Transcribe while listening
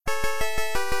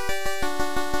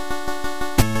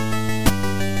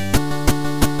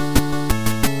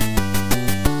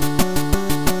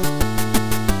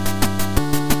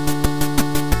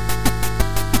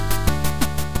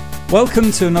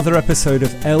Welcome to another episode of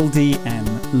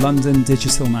LDN, London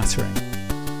Digital Nattering.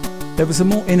 There was a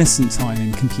more innocent time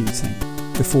in computing,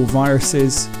 before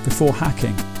viruses, before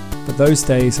hacking, but those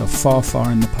days are far, far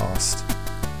in the past.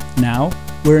 Now,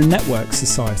 we're a network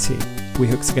society. We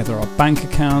hook together our bank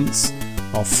accounts,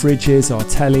 our fridges, our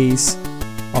tellies,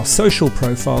 our social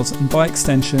profiles, and by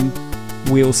extension,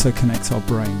 we also connect our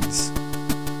brains.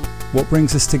 What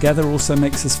brings us together also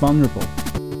makes us vulnerable.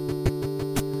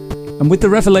 And with the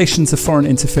revelations of foreign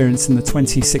interference in the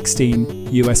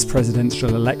 2016 US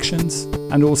presidential elections,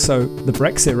 and also the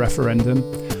Brexit referendum,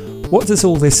 what does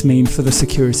all this mean for the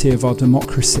security of our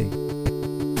democracy?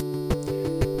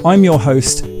 I'm your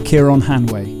host, Kieran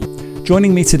Hanway.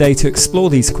 Joining me today to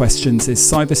explore these questions is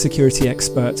cybersecurity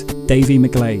expert Davey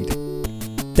McGlade.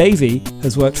 Davey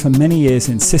has worked for many years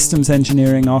in systems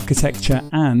engineering, architecture,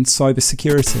 and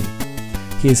cybersecurity.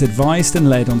 He has advised and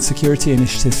led on security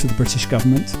initiatives for the British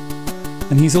government,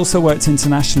 and he's also worked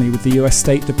internationally with the US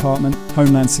State Department,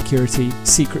 Homeland Security,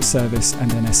 Secret Service, and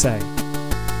NSA.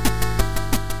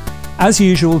 As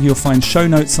usual, you'll find show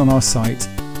notes on our site,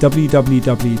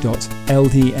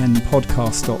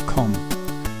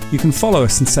 www.ldnpodcast.com. You can follow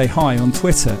us and say hi on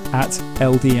Twitter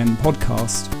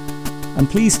 @LDNpodcast, and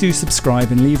please do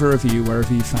subscribe and leave a review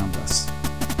wherever you found us.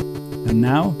 And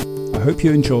now, I hope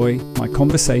you enjoy my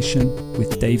conversation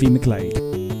with Davey McGlade.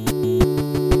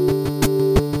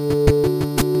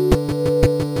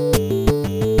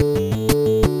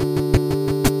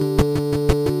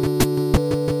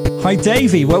 Hi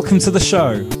Davey, welcome to the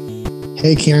show.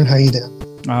 Hey Kieran, how you doing?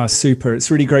 Super.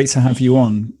 It's really great to have you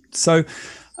on. So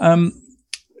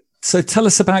tell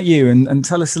us about you and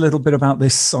tell us a little bit about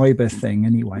this cyber thing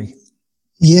anyway.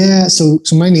 Yeah, so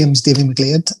my name is Davey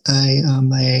McGlade. I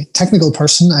am a technical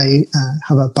person. I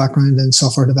have a background in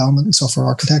software development and software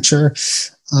architecture.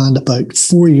 And about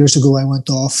 4 years ago, I went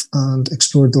off and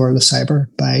explored the world of cyber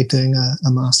by doing a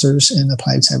master's in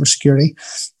applied cybersecurity.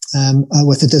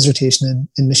 With a dissertation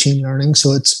in machine learning.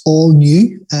 So it's all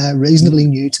new, reasonably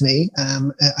new to me.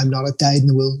 I'm not a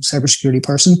dyed-in-the-wool cybersecurity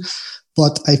person,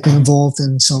 but I've been involved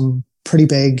in some pretty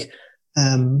big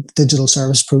digital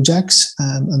service projects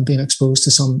and been exposed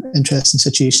to some interesting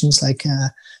situations like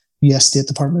US State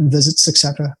Department visits,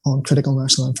 etc., on critical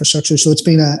national infrastructure. So it's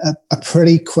been a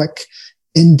pretty quick,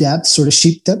 in-depth sort of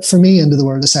sheep dip for me into the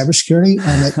world of cybersecurity.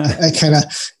 And I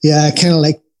kind of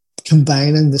like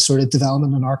combining the sort of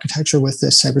development and architecture with the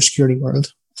cybersecurity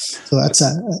world. So that's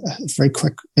a very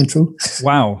quick intro.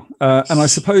 Wow. And I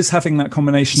suppose having that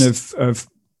combination of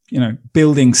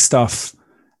building stuff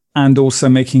and also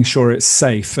making sure it's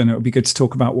safe, and it would be good to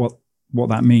talk about what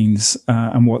that means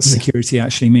and what security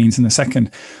actually means in a second.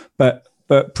 But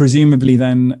presumably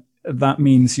then that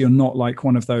means you're not like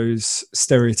one of those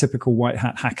stereotypical white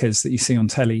hat hackers that you see on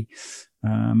telly.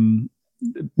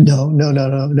 No. The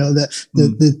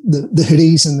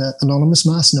hoodies and the anonymous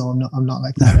mask. No, I'm not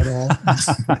like that at all.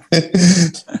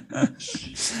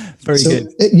 Very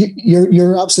good.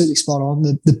 You're absolutely spot on.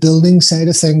 The building side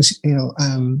of things,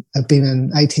 I've been in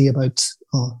IT about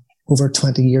over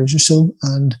 20 years or so,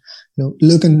 and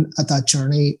looking at that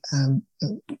journey,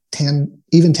 10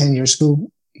 years ago,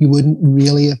 you wouldn't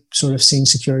really have sort of seen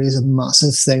security as a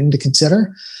massive thing to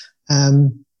consider.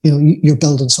 You're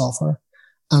building software.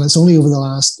 And it's only over the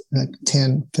last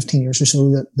 10, 15 years or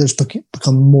so that there's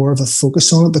become more of a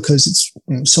focus on it, because it's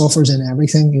software's in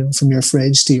everything, from your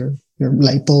fridge to your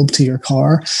light bulb to your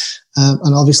car.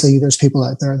 And obviously there's people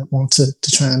out there that want to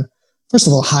try and, first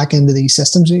of all, hack into these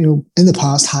systems. In the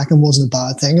past, hacking wasn't a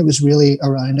bad thing. It was really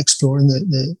around exploring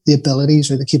the abilities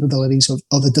or the capabilities of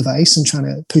a device and trying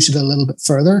to push it a little bit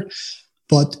further.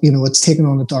 But, it's taken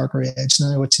on a darker edge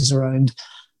now, which is around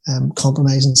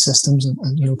compromising systems and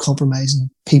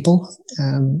compromising people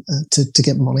to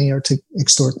get money or to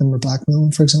extort them or blackmail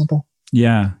them, for example.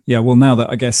 Yeah. Well, now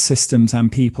that I guess systems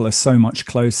and people are so much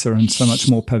closer and so much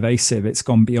more pervasive, it's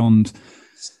gone beyond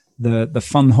the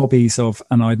fun hobbies of,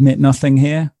 and I admit nothing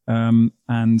here, and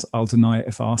I'll deny it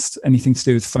if asked, anything to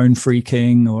do with phone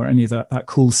phreaking or any of that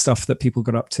cool stuff that people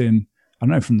got up to in, I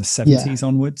don't know, from the 70s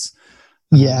onwards.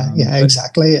 Yeah,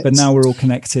 exactly. But now we're all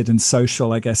connected and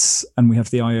social, I guess, and we have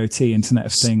the IoT, Internet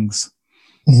of Things.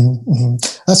 Mm-hmm.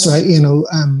 That's right.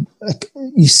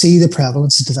 You see the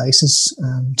prevalence of devices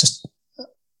just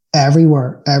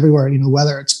everywhere.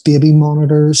 Whether it's baby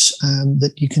monitors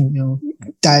that you can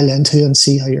dial into and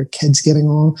see how your kid's getting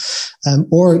on,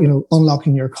 or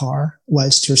unlocking your car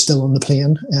whilst you're still on the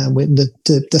plane waiting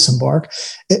to disembark.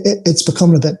 It's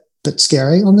become a bit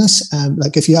scary on this.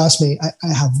 Like if you ask me, I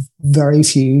have very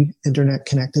few internet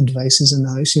connected devices in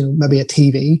the house, maybe a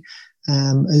TV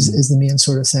is the main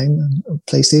sort of thing, and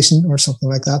PlayStation or something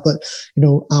like that. But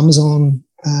Amazon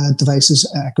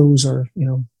devices, Echoes, or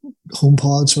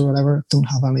HomePods or whatever, don't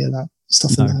have any of that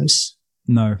stuff in the house.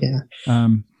 No. Yeah.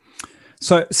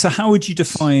 So how would you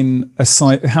define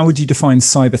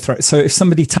cyber threat? So if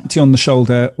somebody tapped you on the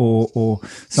shoulder, or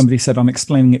somebody said, "I'm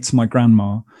explaining it to my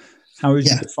grandma," how would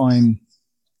you define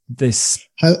this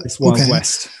Wild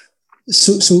West?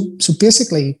 So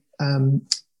basically,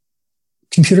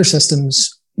 computer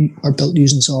systems are built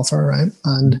using software, right?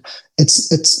 And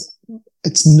it's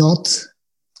not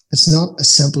as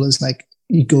simple as like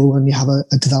you go and you have a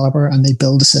developer and they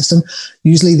build a system.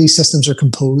 Usually these systems are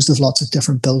composed of lots of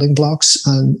different building blocks,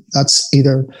 and that's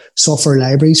either software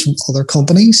libraries from other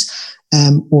companies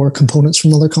or components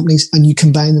from other companies, and you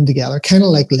combine them together, kind of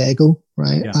like Lego,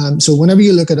 right? Yeah. So whenever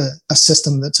you look at a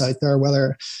system that's out there,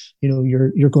 whether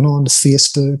you're going on to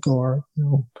Facebook or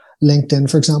LinkedIn,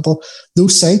 for example,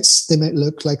 those sites, they might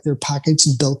look like they're packaged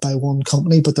and built by one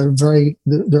company, but they're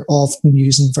often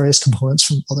using various components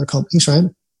from other companies, right?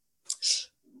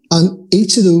 And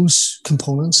each of those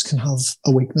components can have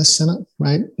a weakness in it,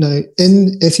 right? Now,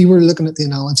 if you were looking at the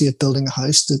analogy of building a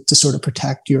house to sort of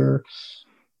protect your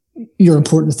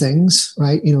important things,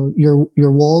 right?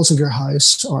 Your walls of your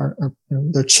house are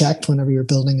they're checked whenever your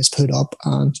building is put up,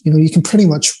 and you can pretty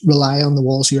much rely on the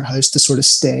walls of your house to sort of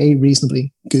stay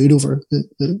reasonably good over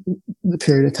the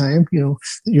period of time that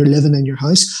you're living in your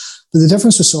house. But the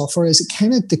difference with software is it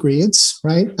kind of degrades,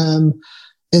 right?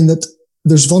 In that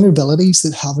there's vulnerabilities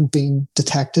that haven't been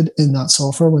detected in that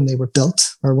software when they were built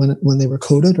or when they were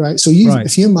coded, right? So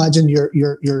if you imagine your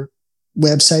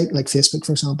website, like Facebook,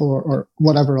 for example, or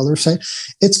whatever other site,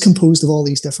 it's composed of all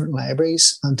these different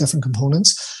libraries and different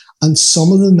components, and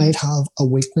some of them might have a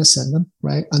weakness in them,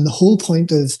 right? And the whole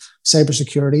point of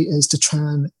cybersecurity is to try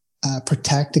and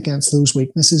protect against those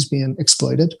weaknesses being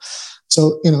exploited.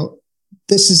 So,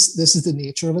 this is the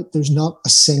nature of it. There's not a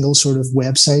single sort of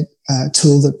website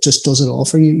tool that just does it all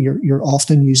for you. You're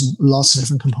often using lots of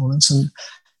different components, and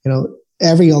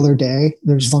every other day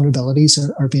there's vulnerabilities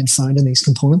are being found in these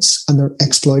components, and they're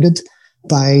exploited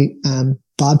by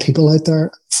bad people out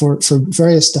there for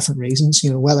various different reasons.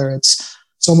 Whether it's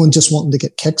someone just wanting to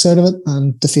get kicks out of it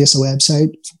and deface a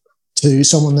website, to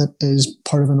someone that is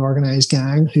part of an organized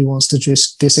gang who wants to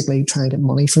just basically try and get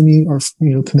money from you, or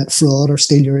commit fraud or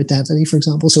steal your identity, for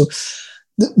example. So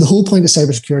the whole point of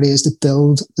cybersecurity is to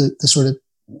build the sort of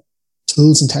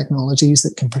tools and technologies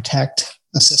that can protect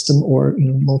a system or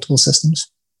multiple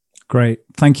systems. Great,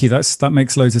 thank you. That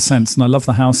makes loads of sense, and I love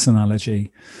the house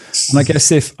analogy. And I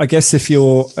guess if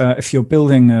you're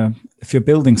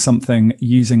building something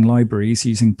using libraries,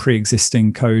 using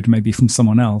pre-existing code, maybe from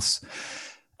someone else,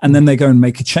 and then they go and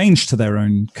make a change to their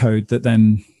own code that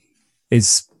then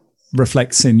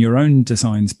reflects in your own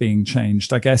designs being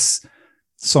changed. I guess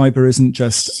cyber isn't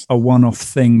just a one-off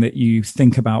thing that you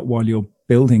think about while you're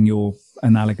building your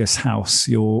analogous house.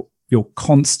 You're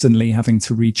constantly having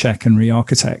to recheck and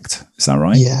re-architect. Is that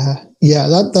right?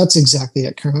 Yeah, that's exactly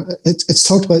it. It's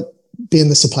talked about being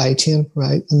the supply chain,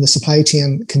 right? And the supply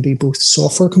chain can be both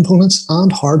software components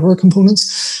and hardware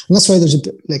components. And that's why there's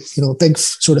a big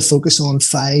sort of focus on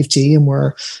 5G and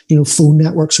where, phone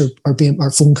networks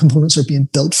our phone components are being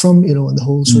built from, and the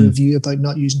whole sort of view about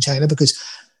not using China, because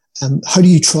how do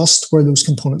you trust where those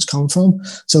components come from?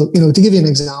 So, to give you an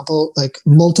example, like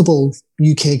multiple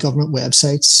UK government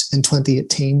websites in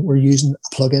 2018 were using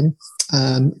a plugin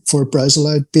for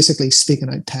Browsaloud, basically speaking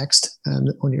out text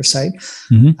on your site.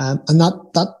 Mm-hmm. And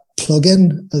that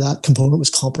plugin, that component was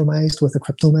compromised with a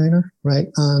crypto miner, right?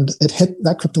 And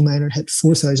that crypto miner hit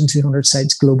 4,200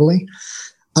 sites globally.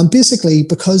 And basically,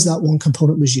 because that one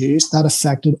component was used, that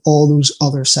affected all those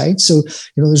other sites. So,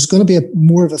 there's going to be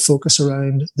more of a focus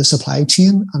around the supply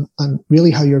chain and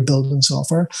really how you're building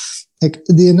software. Like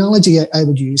the analogy I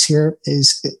would use here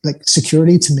is like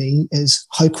security to me is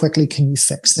how quickly can you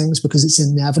fix things, because it's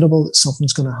inevitable that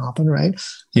something's going to happen, right?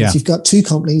 Yeah. If you've got two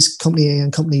companies, company A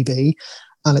and company B,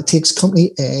 and it takes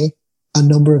company A a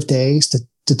number of days to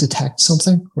detect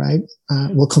something, right?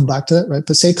 We'll come back to that, right?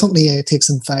 But say company A, it takes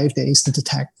them 5 days to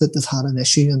detect that they've had an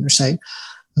issue on their site,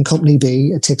 and company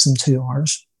B, it takes them 2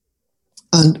 hours.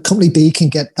 And company B can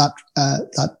get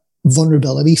that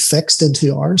vulnerability fixed in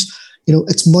 2 hours.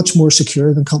 It's much more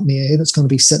secure than company A that's going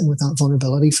to be sitting with that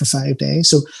vulnerability for 5 days.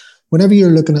 So whenever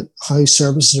you're looking at how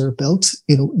services are built,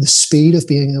 the speed of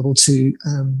being able to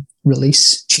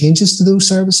release changes to those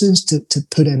services, to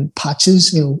put in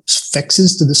patches,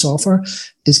 fixes to the software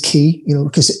is key,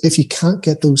 because if you can't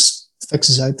get those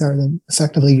fixes out there, then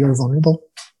effectively you're vulnerable.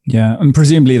 Yeah. And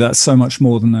presumably that's so much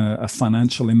more than a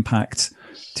financial impact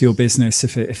your business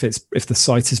if the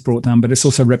site is brought down, but it's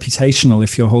also reputational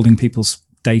if you're holding people's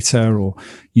data, or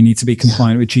you need to be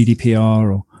compliant with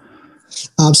GDPR. Or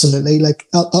absolutely, like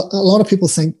a lot of people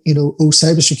think,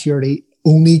 cybersecurity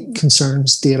only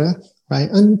concerns data, right?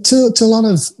 And to a lot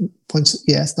of points,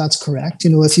 yes, that's correct.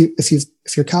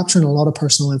 If you're capturing a lot of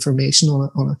personal information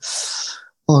on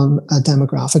a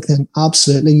demographic, then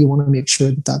absolutely you want to make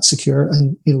sure that that's secure.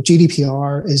 And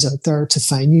GDPR is out there to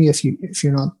fine you if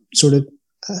you're not sort of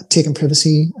taking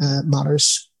privacy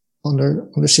matters under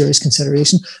serious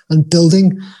consideration, and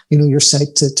building your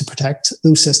site to protect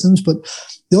those systems. But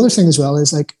the other thing as well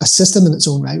is, like, a system in its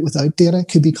own right without data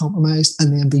could be compromised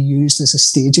and then be used as a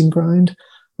staging ground,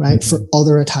 right, for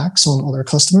other attacks on other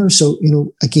customers. So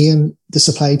again, the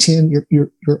supply chain,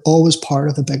 you're always part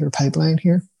of a bigger pipeline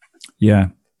here. Yeah.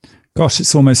 Gosh,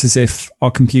 it's almost as if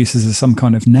our computers are some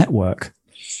kind of network.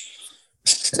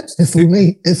 If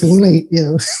only,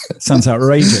 Sounds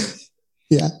outrageous.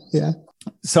 Yeah.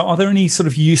 So are there any sort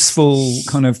of useful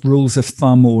kind of rules of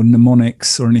thumb or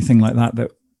mnemonics or anything like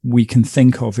that we can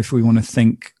think of if we want to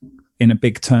think in a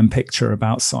big term picture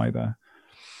about cyber?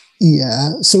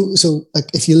 Yeah. So like,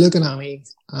 if you look at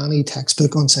any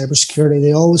textbook on cybersecurity,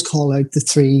 they always call out the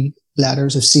 3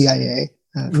 letters of CIA.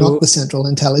 Cool. Not the Central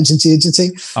Intelligence Agency,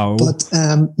 but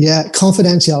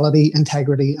confidentiality,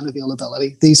 integrity, and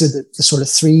availability. These are the sort of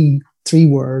three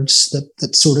words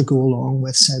that sort of go along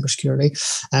with cybersecurity.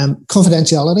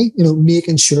 Confidentiality,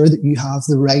 making sure that you have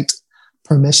the right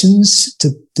permissions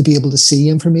to be able to see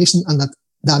information, and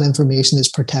that information is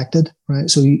protected, right?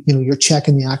 So you're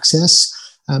checking the access.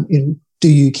 Do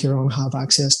you, Kieran, have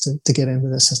access to get into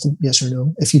the system? Yes or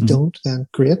no? If you don't, then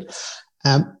great.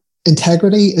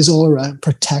 Integrity is all around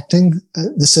protecting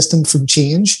the system from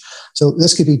change. So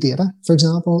this could be data, for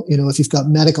example. If you've got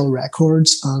medical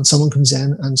records and someone comes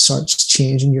in and starts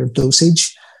changing your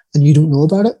dosage and you don't know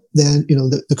about it, then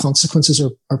the consequences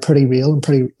are pretty real and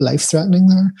pretty life-threatening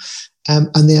there.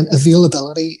 And then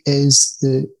availability is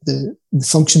the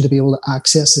function to be able to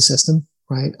access the system,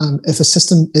 right? And if a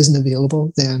system isn't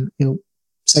available, then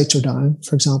sites are down,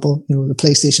 for example. The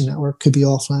PlayStation Network could be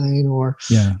offline, or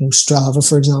Strava,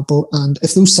 for example. And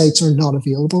if those sites are not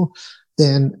available,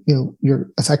 then you're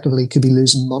effectively could be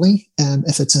losing money.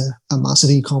 If it's a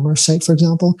massive e-commerce site, for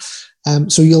example.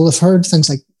 So you'll have heard things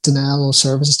like denial of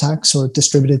service attacks or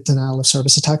distributed denial of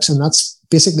service attacks, and that's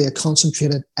basically a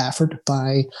concentrated effort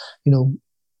by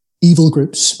evil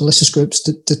groups, malicious groups,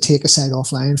 to take a site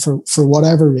offline for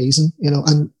whatever reason.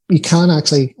 And you can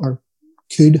actually, or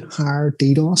could, hire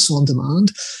DDoS on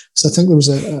demand. So I think there was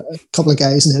a couple of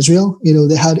guys in Israel,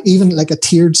 they had even like a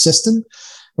tiered system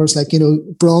where it's like,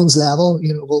 bronze level,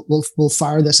 we'll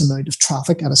fire this amount of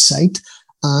traffic at a site.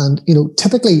 And,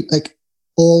 typically, like,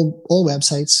 all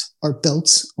websites are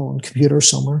built on computers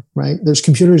somewhere, right? There's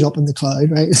computers up in the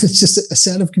cloud, right? It's just a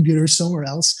set of computers somewhere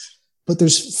else. But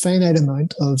there's finite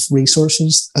amount of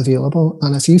resources available.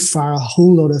 And if you fire a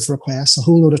whole lot of requests, a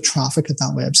whole lot of traffic at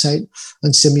that website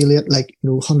and simulate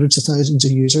hundreds of thousands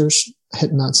of users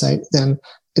hitting that site, then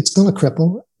it's going to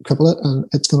cripple it, and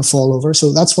it's going to fall over.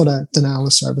 So that's what a denial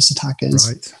of service attack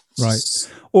is. Right.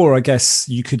 Or I guess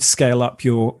you could scale up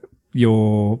your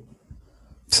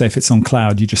say if it's on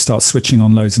cloud, you just start switching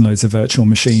on loads and loads of virtual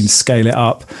machines, scale it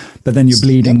up, but then you're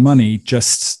bleeding money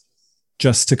just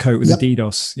to cope with the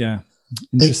DDoS. Yeah.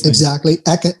 Exactly.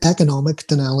 Economic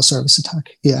denial of service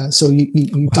attack. Yeah. So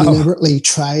you deliberately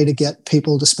try to get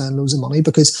people to spend loads of money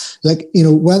because,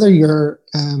 whether you're,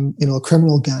 a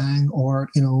criminal gang or,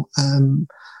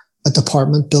 a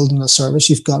department building a service,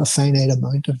 you've got a finite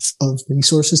amount of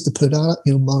resources to put at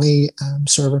it, money,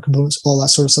 server components, all that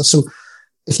sort of stuff. So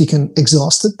if you can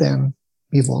exhaust it, then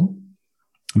you've won.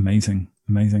 Amazing.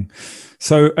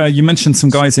 So you mentioned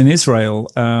some guys in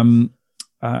Israel. Am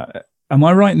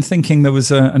I right in thinking there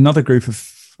was another group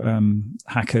of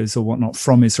hackers or whatnot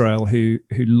from Israel who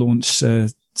launched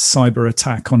a cyber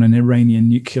attack on an Iranian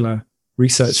nuclear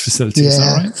research facility? Is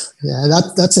that right? Yeah,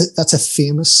 that's a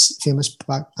famous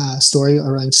story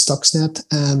around Stuxnet.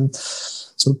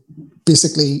 So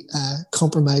basically,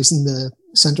 compromising the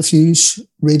centrifuge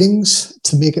readings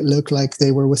to make it look like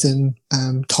they were within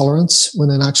tolerance, when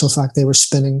in actual fact they were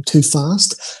spinning too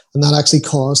fast, and that actually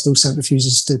caused those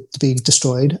centrifuges to be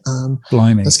destroyed.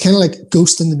 Blimey. It's kind of like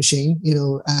ghosting the machine.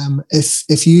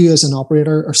 If you as an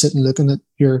operator are sitting looking at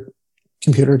your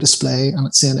computer display and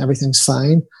it's saying everything's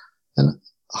fine, then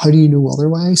how do you know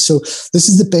otherwise? So this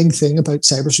is the big thing about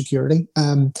cybersecurity.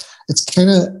 It's kind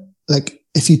of like,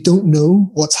 if you don't know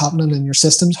what's happening in your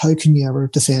systems, how can you ever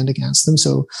defend against them?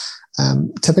 So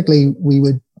typically we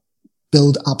would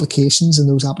build applications and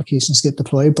those applications get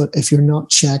deployed. But if you're not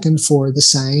checking for the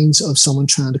signs of someone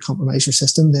trying to compromise your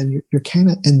system, then you're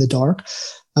kind of in the dark.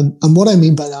 And what I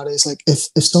mean by that is, like, if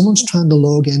someone's trying to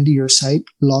log into your site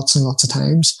lots and lots of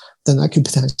times, then that could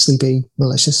potentially be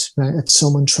malicious, right? It's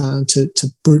someone trying to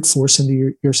brute force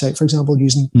into your site, for example,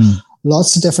 using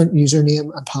lots of different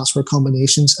username and password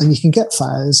combinations. And you can get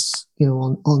files,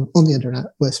 on the internet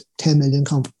with 10 million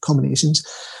combinations.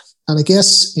 And I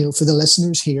guess, for the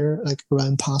listeners here, like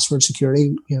around password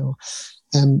security,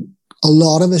 a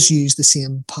lot of us use the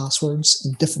same passwords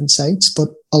in different sites, but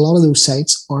a lot of those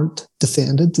sites aren't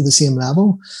defended to the same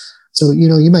level. So,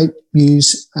 you might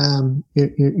use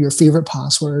your favorite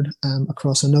password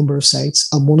across a number of sites,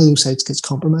 and one of those sites gets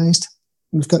compromised.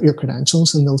 You've got your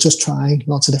credentials, and they'll just try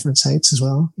lots of different sites as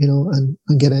well, and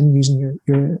get in using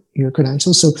your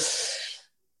credentials. So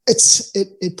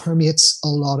it permeates a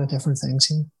lot of different things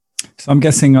here. So I'm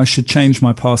guessing I should change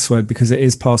my password because it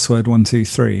is password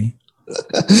 123.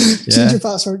 Change your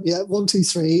password,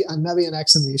 123, and maybe an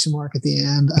exclamation mark at the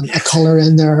end, and a color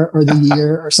in there, or the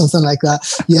year, or something like that.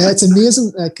 Yeah, it's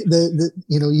amazing. Like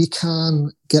you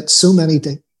can get so many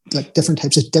different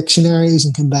types of dictionaries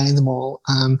and combine them all.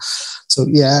 So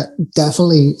yeah,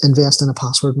 definitely invest in a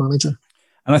password manager.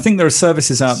 And I think there are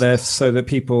services out there so that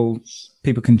people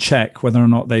can check whether or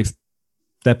not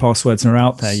their passwords are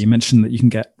out there. You mentioned that you can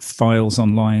get files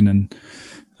online and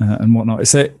whatnot.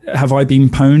 Have I been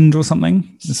pwned or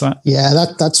something? Is that? Yeah,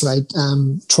 that's right.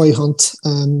 Troy Hunt,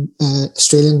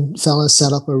 Australian fella,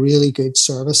 set up a really good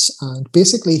service, and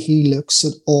basically he looks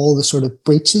at all the sort of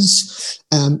breaches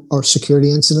or security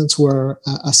incidents where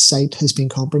a site has been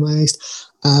compromised,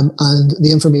 and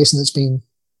the information that's been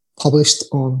published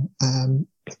on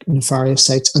nefarious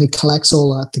sites, and he collects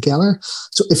all that together.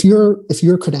 So if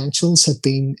your credentials have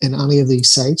been in any of these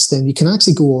sites, then you can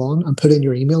actually go on and put in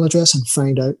your email address and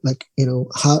find out,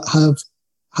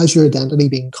 has your identity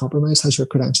been compromised? Has your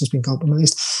credentials been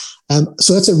compromised?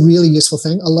 So that's a really useful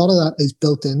thing. A lot of that is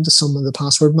built into some of the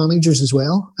password managers as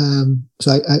well.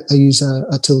 So I use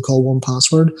a tool called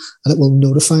 1Password, and it will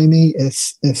notify me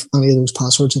if any of those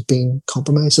passwords have been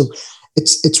compromised. So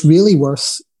it's really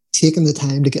worth taking the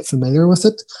time to get familiar with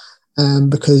it,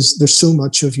 because there's so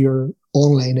much of your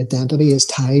online identity is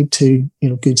tied to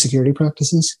good security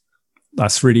practices.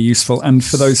 That's really useful. And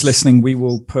for those listening, we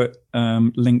will put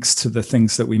links to the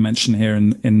things that we mention here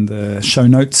in the show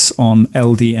notes on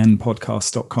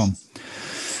ldnpodcast.com.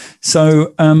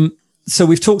 So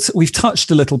we've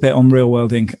touched a little bit on real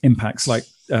world impacts, like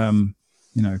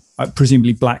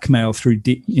presumably blackmail through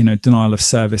denial of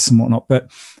service and whatnot.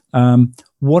 But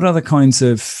what other kinds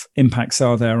of impacts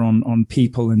are there on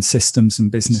people and systems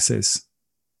and businesses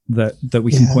that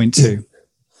we can point to?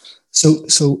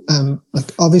 So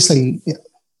obviously,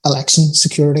 election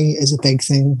security is a big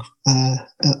thing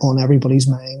on everybody's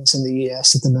minds in the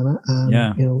US at the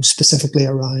minute. Specifically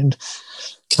around,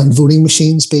 can voting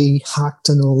machines be hacked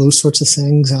and all those sorts of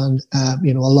things, and a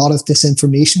lot of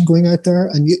disinformation going out there,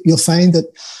 and you'll find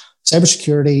that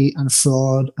cybersecurity and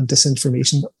fraud and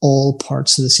disinformation are all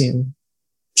parts of the same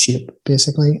shape,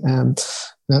 basically.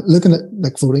 Now, looking at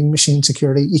like voting machine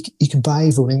security, you can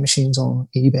buy voting machines on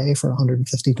eBay for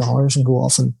 $150 and go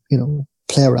off and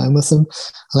play around with them.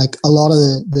 Like, a lot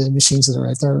of the machines that are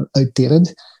out there are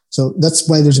outdated, so that's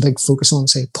why there's a big focus on,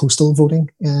 say, postal voting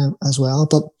as well.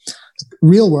 But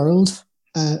real world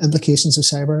implications of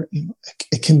cyber,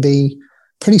 it can be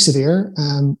pretty severe.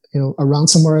 A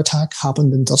ransomware attack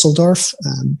happened in Dusseldorf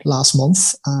last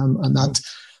month, and that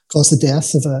caused the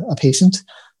death of a patient.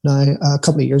 Now, a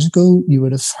couple of years ago, you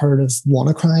would have heard of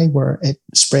WannaCry, where it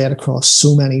spread across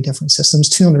so many different systems,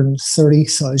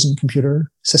 230,000 computer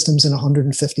systems in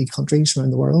 150 countries around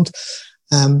the world.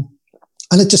 And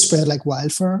it just spread like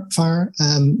wildfire,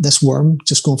 this worm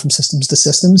just going from systems to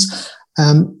systems.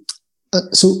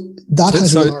 So that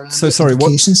has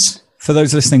implications. For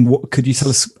those listening, could you tell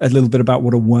us a little bit about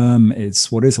what a worm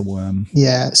is? What is a worm?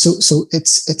 Yeah, so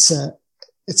it's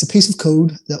a piece of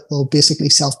code that will basically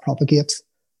self-propagate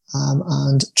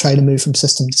and try to move from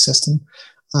system to system.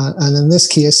 And in this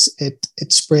case, it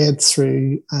spread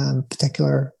through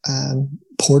particular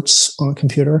ports on a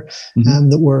computer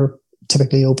that were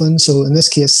typically open. So in this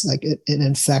case, like it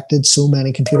infected so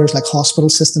many computers, like hospital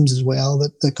systems as well,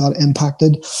 that got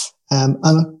impacted. And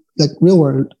like real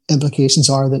world implications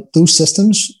are that those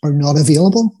systems are not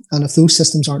available. And if those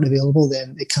systems aren't available,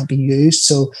 then it can't be used.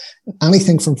 So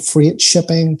anything from freight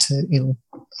shipping to,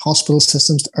 hospital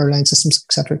systems to airline systems,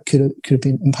 etc., could have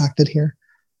been impacted here.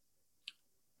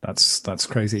 That's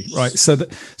crazy, right? So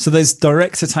there's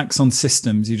direct attacks on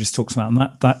systems. You just talked about,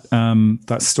 and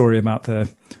that story about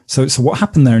so what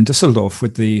happened there in Düsseldorf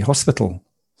with the hospital?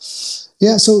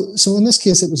 Yeah, so in this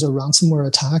case, it was a ransomware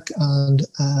attack, and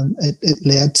it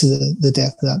led to the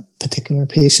death of that particular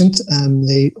patient.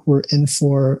 They were in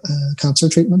for cancer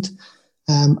treatment,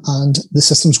 and the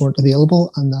systems weren't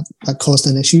available, and that caused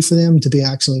an issue for them to be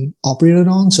actually operated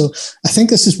on. So I think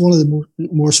this is one of the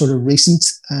more sort of recent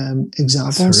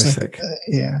examples. That's horrific.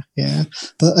 Yeah.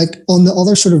 But like on the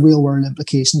other sort of real world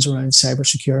implications around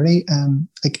cybersecurity,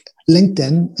 like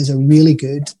LinkedIn is a really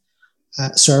good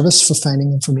service for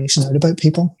finding information out about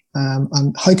people.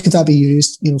 And how could that be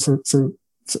used, for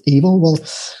evil? Well,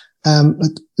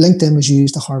 LinkedIn was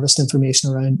used to harvest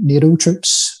information around NATO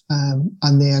troops,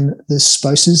 and then the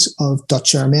spouses of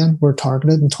Dutch airmen were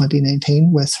targeted in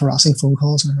 2019 with harassing phone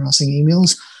calls and harassing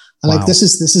emails. And wow. This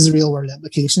is a real world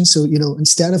implication. So,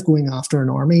 instead of going after an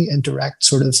army in direct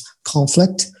sort of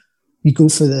conflict, you go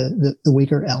for the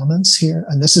weaker elements here.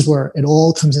 And this is where it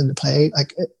all comes into play.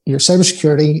 Like your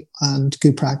cybersecurity and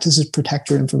good practices protect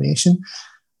your information.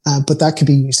 But that could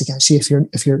be used against you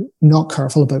if you're not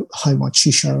careful about how much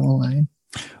you share online.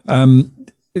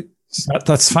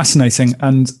 That's fascinating,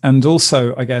 and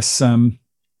also, I guess,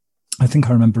 I think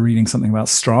I remember reading something about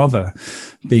Strava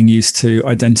being used to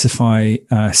identify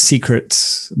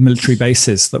secret military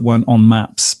bases that weren't on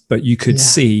maps, but you could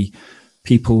see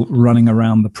people running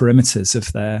around the perimeters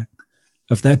of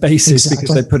their bases. Exactly.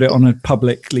 Because they put it on a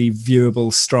publicly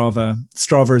viewable Strava.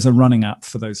 Strava is a running app,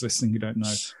 for those listening who don't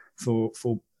know, for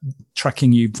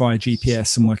tracking you via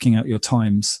GPS and working out your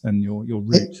times and your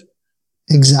route.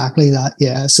 Exactly that,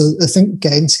 yeah. So I think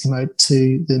guidance came out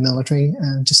to the military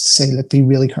and just to say, look, be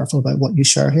really careful about what you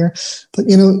share here. But,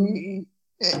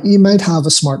 you might have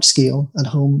a smart scale at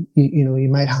home. You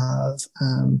might have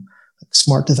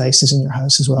smart devices in your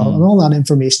house as well. And all that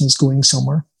information is going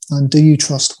somewhere. And do you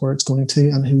trust where it's going to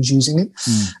and who's using it?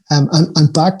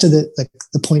 And back to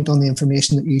the point on the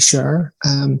information that you share,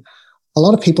 a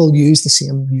lot of people use the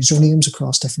same usernames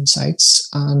across different sites.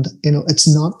 And, it's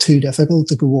not too difficult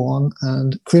to go on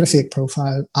and create a fake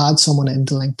profile, add someone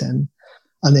into LinkedIn,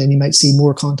 and then you might see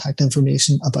more contact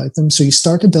information about them. So you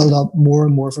start to build up more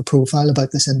and more of a profile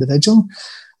about this individual.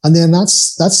 And then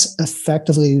that's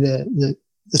effectively the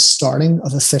starting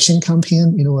of a phishing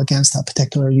campaign, against that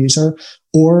particular user.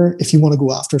 Or if you want to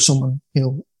go after someone,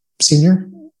 senior,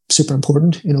 super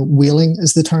important, wheeling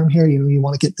is the term here. You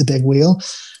want to get the big wheel.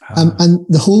 And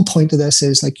the whole point of this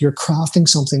is like you're crafting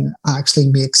something that actually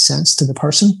makes sense to the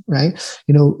person, right?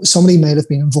 Somebody might have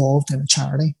been involved in a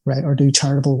charity, right? Or do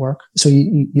charitable work. So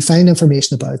you find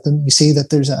information about them. You see that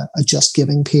there's a Just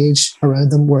Giving page around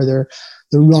them where they're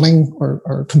running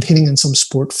or competing in some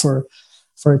sport for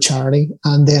a charity.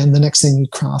 And then the next thing, you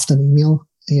craft an email,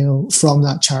 from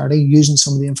that charity using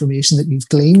some of the information that you've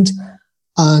gleaned.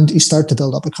 And you start to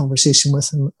build up a conversation with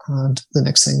them. And the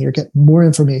next thing, you're getting more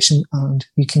information and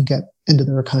you can get into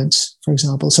their accounts, for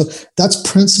example. So that's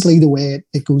principally the way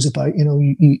it goes about.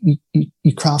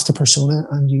 You craft a persona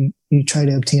and you try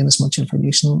to obtain as much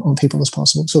information on people as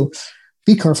possible. So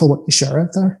be careful what you share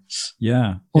out there.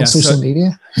 Yeah. On social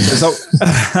media. So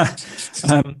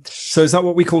is that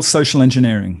what we call social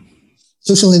engineering?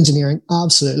 Social engineering,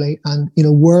 absolutely. And,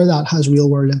 where that has real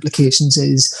world implications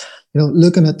is,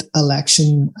 looking at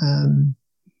election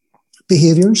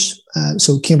behaviors.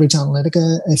 So Cambridge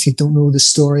Analytica, if you don't know the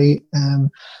story,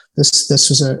 this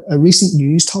was a recent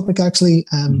news topic actually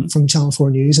from Channel 4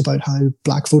 News about how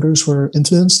black voters were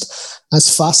influenced.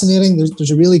 That's fascinating.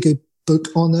 There's a really good book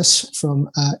on this from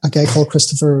a guy called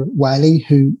Christopher Wiley,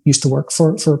 who used to work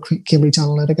for Cambridge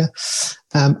Analytica.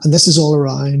 And this is all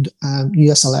around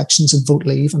US elections and vote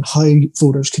leave and how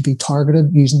voters could be targeted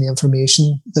using the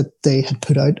information that they had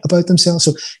put out about themselves.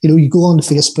 So, you go on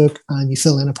to Facebook and you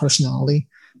fill in a personality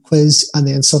quiz, and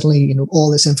then suddenly, all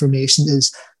this information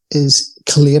is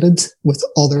collated with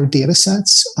other data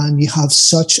sets, and you have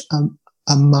such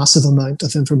a massive amount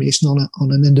of information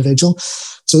on an individual.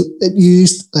 So it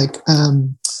used a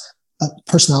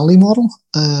personality model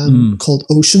called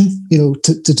Ocean,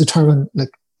 to determine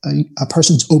a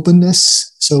person's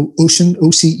openness. So Ocean,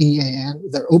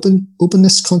 OCEAN, their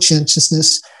openness,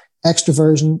 conscientiousness,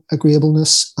 extroversion,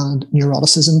 agreeableness, and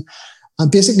neuroticism.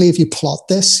 And basically, if you plot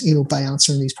this, by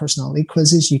answering these personality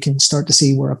quizzes, you can start to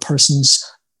see where a person's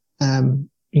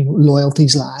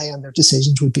loyalties lie and their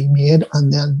decisions would be made.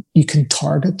 And then you can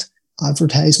target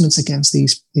advertisements against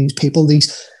these people.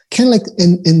 These kind of like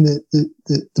in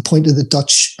the point of the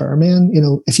Dutch airmen,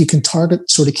 if you can target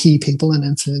sort of key people and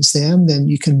influence them, then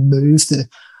you can move the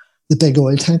the big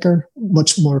oil tanker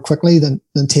much more quickly than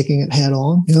taking it head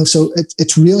on. So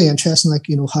it's really interesting, like,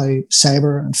 how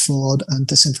cyber and fraud and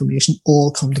disinformation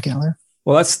all come together.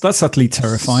 Well, that's utterly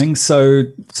terrifying. So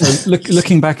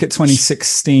looking back at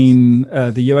 2016,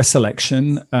 the US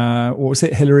election, what was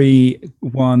it? Hillary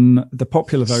won the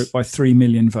popular vote by 3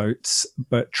 million votes,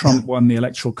 but Trump won the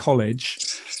Electoral College.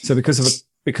 So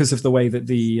because of the way that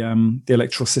the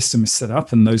electoral system is set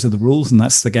up, and those are the rules, and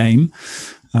that's the game.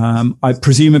 I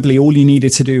presumably all you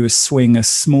needed to do is swing a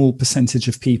small percentage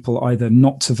of people either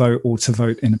not to vote or to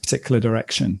vote in a particular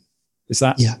direction. Is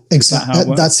that? Yeah,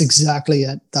 exactly. That's exactly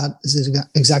it. That is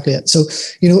exactly it. So,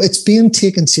 it's being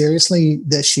taken seriously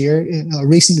this year. A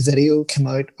recent video came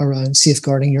out around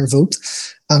safeguarding your vote,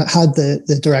 and it had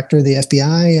the director of the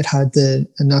FBI, it had the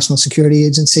National Security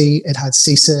Agency, it had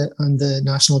CISA and the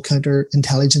National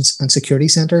Counterintelligence and Security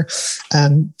Center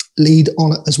lead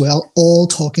on it as well, all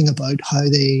talking about how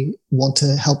they want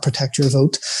to help protect your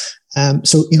vote.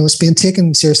 So, it's being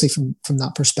taken seriously from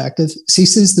that perspective.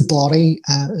 CISA is the body,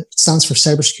 stands for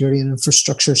Cybersecurity and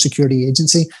Infrastructure Security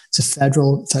Agency. It's a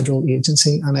federal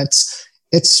agency, and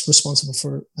it's responsible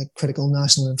for critical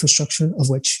national infrastructure, of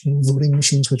which voting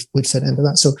machines would fit into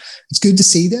that. So it's good to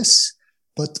see this,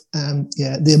 but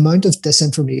the amount of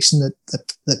disinformation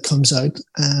that comes out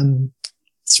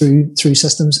through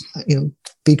systems,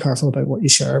 be careful about what you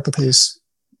share, because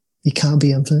you can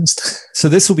be influenced. So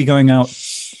this will be going out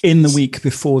in the week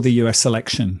before the US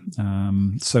election.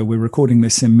 So we're recording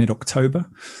this in mid-October,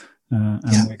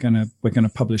 and we're gonna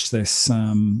publish this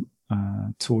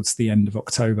towards the end of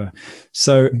October.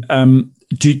 So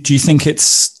do you think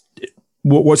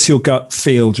what's your gut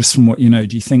feel just from what you know?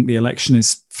 Do you think the election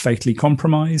is fatally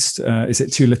compromised? Is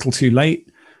it too little too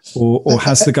late? Or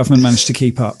has the government managed to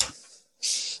keep up?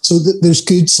 So there's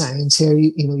good signs here.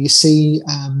 You see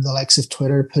the likes of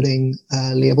Twitter putting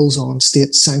labels on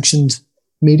state-sanctioned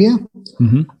media.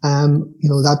 Mm-hmm.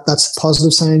 That's a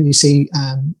positive sign. You see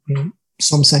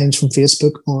some signs from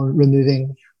Facebook on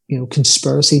removing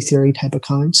conspiracy theory type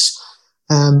accounts.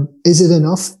 Is it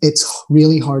enough? It's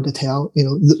really hard to tell.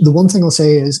 The one thing I'll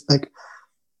say is,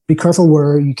 be careful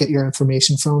where you get your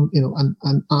information from,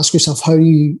 and ask yourself, how do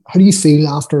you feel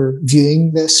after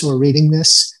viewing this or reading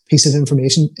this piece of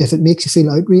information? If it makes you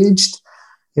feel outraged,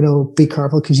 be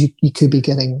careful, because you could be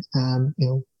getting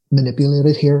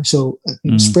manipulated here. So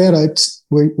spread out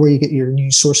where you get your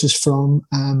news sources from,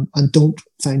 and don't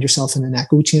find yourself in an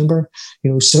echo chamber,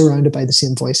 surrounded by the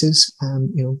same voices.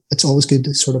 It's always good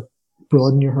to sort of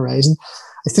broaden your horizon.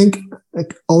 I think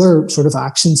other sort of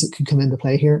actions that could come into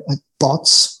play here, like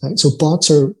bots, right? So bots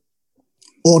are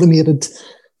automated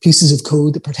pieces of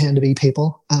code that pretend to be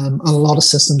people, and a lot of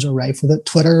systems are rife with it.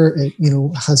 Twitter,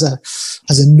 has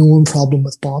a known problem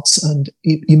with bots, and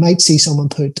you might see someone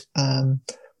put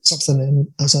something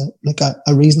in as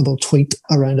a reasonable tweet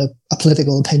around a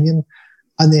political opinion,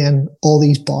 and then all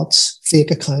these bots,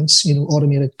 fake accounts,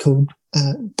 automated code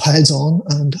piles on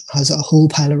and has a whole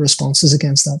pile of responses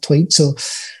against that tweet. So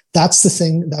that's the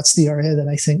thing. That's the area that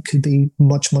I think could be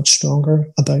much, much stronger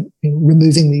about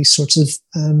removing these sorts of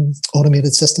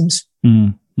automated systems.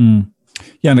 Yeah,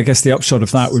 and I guess the upshot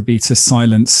of that would be to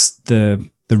silence the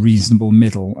reasonable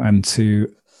middle and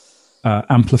to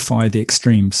amplify the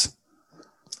extremes.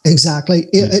 Exactly.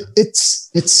 It's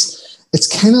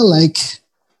kind of like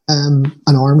an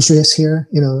arms race here.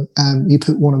 You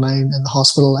put one of mine in the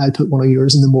hospital, I'll put one of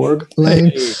yours in the morgue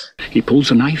line. He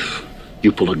pulls a knife,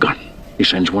 you pull a gun. He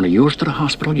sends one of yours to the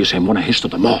hospital, you send one of his to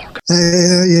the morgue.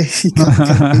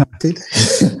 Good.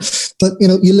 But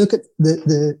you look at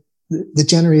the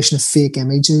generation of fake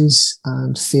images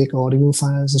and fake audio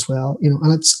files as well, and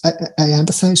I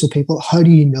empathize with people. How do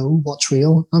you know what's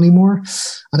real anymore?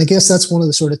 And I guess that's one of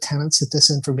the sort of tenets of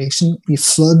disinformation. You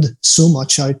flood so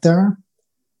much out there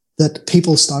that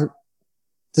people start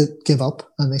to give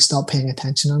up and they stop paying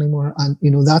attention anymore. And,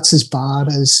 that's as bad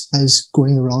as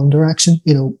going the wrong direction.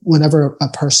 Whenever a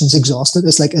person's exhausted,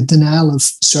 it's like a denial of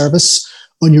service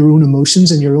on your own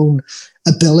emotions and your own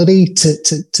ability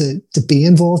to be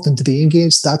involved and to be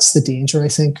engaged. That's the danger, I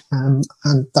think. And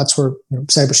that's where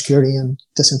cybersecurity and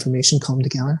disinformation come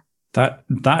together.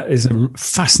 That is a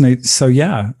fascinating. So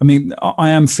yeah, I mean,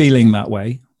 I am feeling that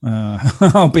way.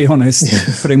 I'll be honest,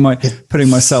 putting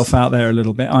myself out there a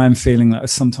little bit. I am feeling that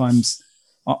sometimes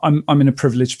I'm in a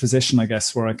privileged position, I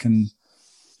guess, where I can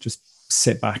just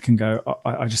sit back and go,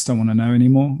 I just don't want to know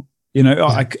anymore.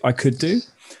 I could do.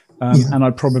 And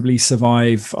I'd probably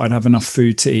survive. I'd have enough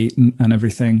food to eat and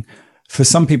everything. For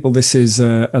some people, this is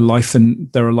there are life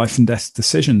and death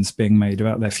decisions being made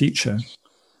about their future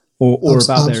or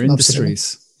about their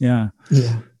industries. Yeah.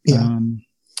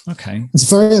 Okay. It's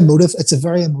very emotive. It's a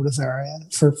very emotive area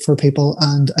for people.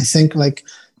 And I think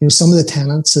some of the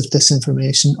tenets of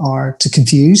disinformation are to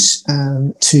confuse,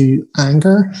 to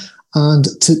anger, and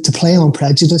to play on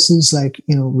prejudices like,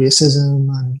 racism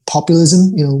and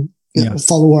populism,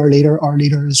 follow our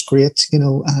leader is great,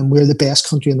 we're the best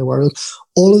country in the world.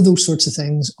 All of those sorts of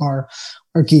things are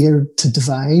geared to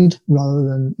divide rather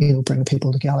than, bring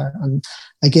people together. And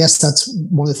I guess that's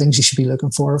one of the things you should be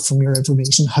looking for from your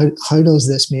information. How does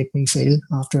this make me feel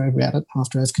after I've read it,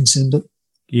 after I've consumed it?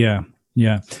 Yeah.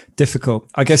 Yeah. Difficult.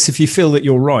 I guess if you feel that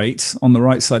you're right, on the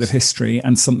right side of history,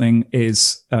 and something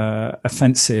is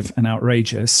offensive and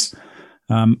outrageous,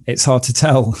 it's hard to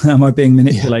tell, am I being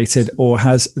manipulated or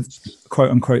has,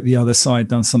 quote unquote, the other side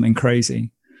done something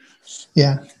crazy?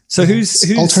 Yeah. So who's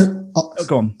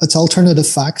go on. It's alternative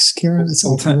facts, Kieran. It's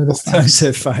alternative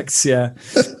facts. Yeah.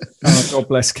 God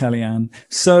bless Kellyanne.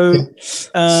 So,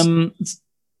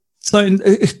 so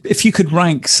if you could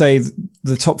rank, say,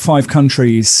 the top 5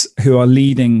 countries who are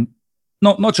leading,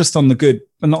 not just on the good,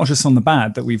 but not just on the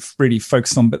bad that we've really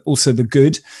focused on, but also the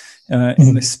good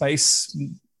in this space,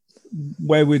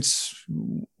 where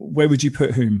would you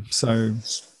put whom? So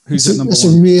who's at number 1? It's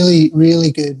a really,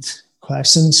 really good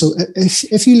question. So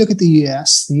if you look at the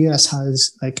US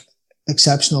has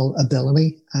exceptional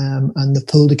ability, and they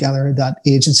pulled together that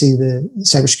agency, the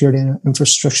Cybersecurity and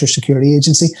Infrastructure Security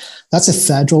Agency. That's a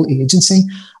federal agency.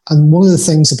 And one of the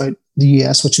things about the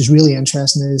US, which is really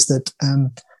interesting, is that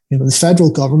the federal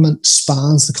government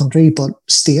spans the country, but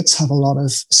states have a lot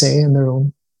of say in their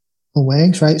own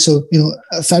ways, right? So,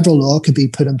 a federal law could be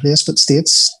put in place, but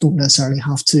states don't necessarily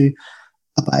have to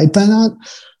abide by that.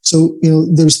 So,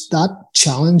 there's that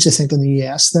challenge, I think, in the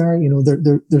US there.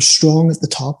 They're strong at the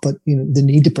top, but, they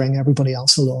need to bring everybody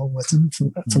else along with them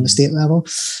from the state level.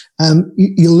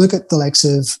 You look at the likes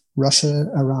of Russia,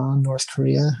 Iran, North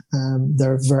Korea.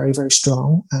 They're very, very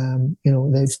strong.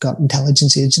 They've got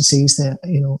intelligence agencies that,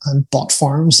 and bot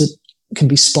farms that can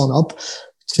be spun up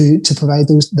to provide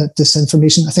this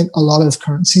information. I think a lot of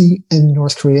currency in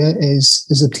North Korea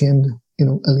is obtained,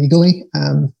 illegally.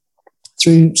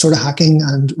 Through sort of hacking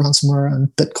and ransomware and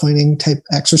Bitcoining type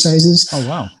exercises. Oh,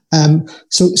 wow.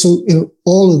 So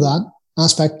all of that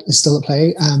aspect is still at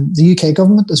play. The UK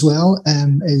government as well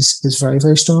is very,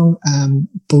 very strong,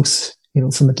 both,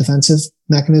 from a defensive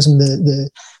mechanism.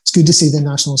 It's good to see the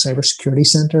National Cybersecurity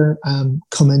Centre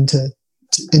come into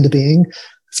being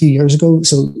a few years ago.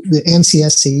 So the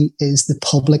NCSC is the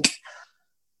public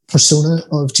persona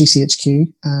of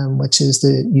GCHQ, which is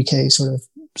the UK sort of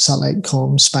satellite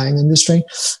comm spying industry.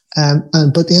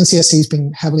 But the NCSC has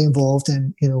been heavily involved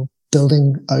in,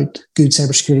 building out good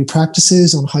cybersecurity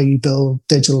practices on how you build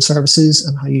digital services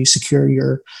and how you secure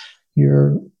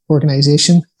your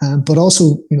organization. But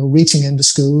also, reaching into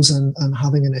schools and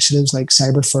having initiatives like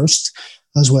Cyber First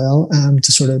as well,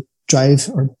 to sort of drive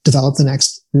or develop the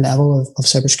next level of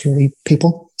cybersecurity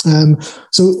people.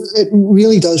 So it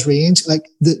really does range. Like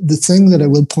the thing that I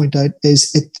will point out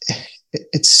is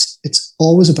it's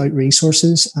always about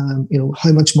resources.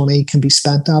 How much money can be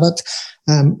spent at it.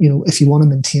 If you want to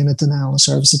maintain a denial of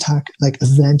service attack,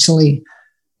 eventually,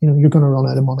 you're going to run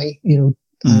out of money.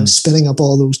 Spinning up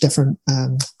all those different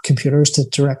computers to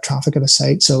direct traffic at a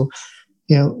site. So,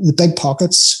 the big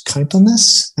pockets count on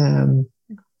this,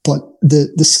 but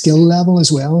the skill level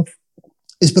as well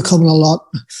is becoming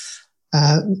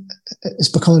it's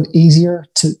becoming easier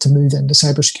to move into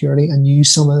cybersecurity and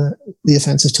use some of the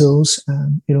offensive tools.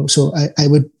 So I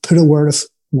would put a word of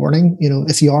warning.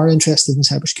 If you are interested in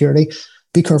cybersecurity,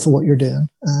 be careful what you're doing,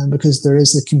 because there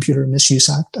is the Computer Misuse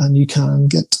Act, and you can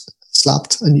get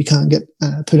slapped and you can get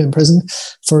put in prison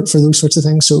for those sorts of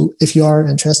things. So if you are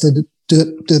interested,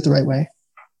 do it the right way.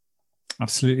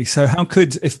 Absolutely. So how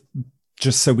could,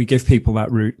 just so we give people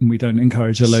that route and we don't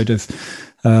encourage a load of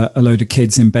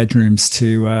kids in bedrooms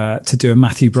to do a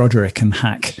Matthew Broderick and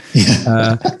hack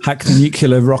the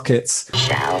nuclear rockets.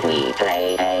 Shall we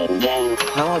play a game?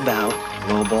 How about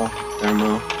global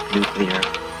thermonuclear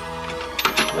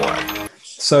war?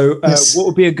 So what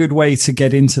would be a good way to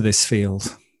get into this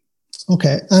field?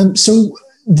 Okay. So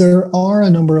there are a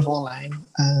number of online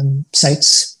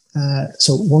sites.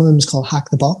 So one of them is called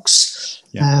Hack the Box,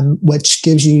 which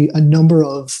gives you a number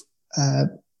of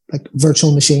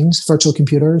virtual machines, virtual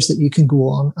computers that you can go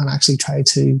on and actually try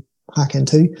to hack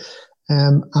into.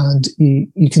 And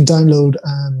you can download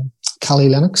Kali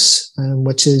Linux,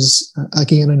 which is,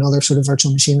 again, another sort of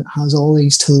virtual machine that has all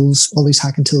these tools, all these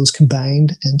hacking tools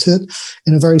combined into it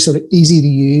in a very sort of easy to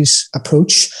use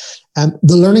approach.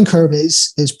 The learning curve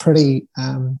is pretty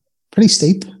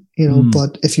steep.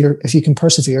 but if you can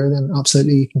persevere, then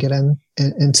absolutely you can get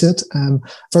into it.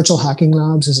 Virtual Hacking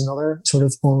Labs is another sort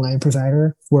of online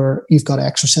provider where you've got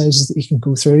exercises that you can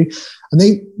go through,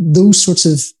 and those sorts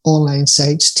of online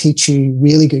sites teach you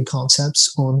really good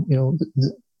concepts on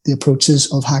the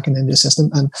approaches of hacking into a system.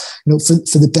 And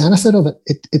for the benefit of it,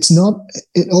 it's not.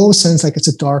 It always sounds like it's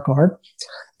a dark art.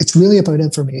 It's really about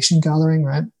information gathering,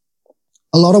 right?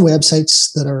 A lot of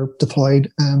websites that are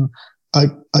deployed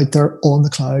out there on the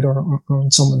cloud or on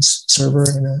someone's server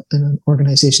in an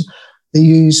organization, they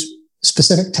use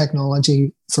specific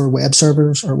technology for web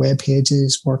servers or web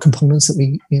pages or components that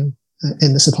we,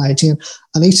 in the supply chain.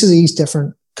 And each of these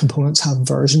different components have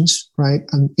versions, right?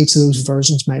 And each of those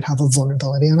versions might have a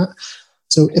vulnerability in it.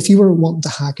 So if you were wanting to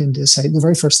hack into a site, the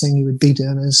very first thing you would be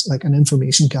doing is like an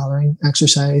information gathering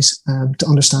exercise to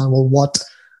understand, well,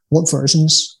 what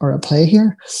versions are at play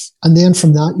here. And then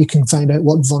from that, you can find out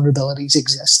what vulnerabilities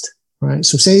exist, right?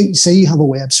 So say you have a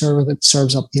web server that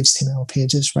serves up HTML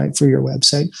pages, right, for your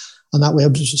website, and that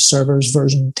web server is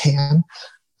version 10.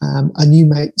 And you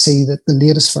might see that the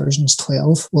latest version is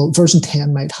 12. Well, version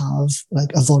 10 might have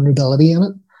like a vulnerability in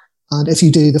it. And if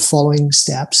you do the following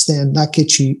steps, then that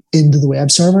gets you into the web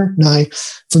server. Now,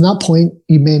 from that point,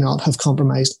 you may not have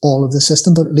compromised all of the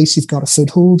system, but at least you've got a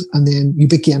foothold, and then you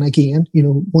begin again.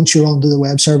 Once you're onto the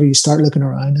web server, you start looking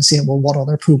around and saying, well, what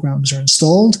other programs are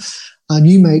installed? And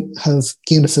you might have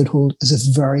gained a foothold as a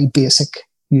very basic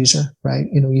user, right?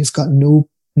 You've got no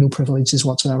privileges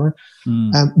whatsoever.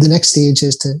 The next stage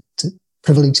is to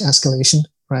privilege escalation.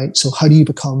 Right. So how do you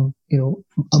become,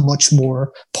 a much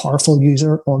more powerful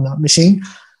user on that machine?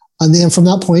 And then from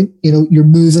that point, you're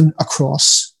moving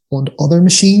across onto other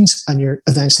machines, and you're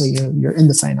eventually, you're in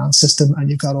the finance system and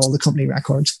you've got all the company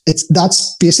records.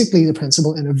 That's basically the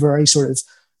principle in a very sort of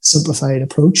simplified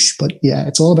approach. But yeah,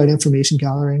 it's all about information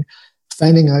gathering,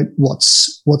 finding out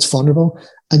what's vulnerable,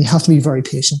 and you have to be very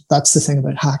patient. That's the thing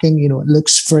about hacking. It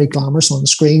looks very glamorous on the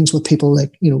screens with people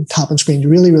tapping screens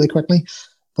really, really quickly.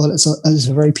 But it's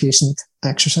a very patient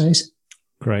exercise.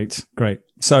 Great.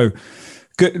 So,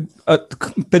 good. A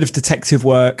bit of detective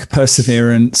work,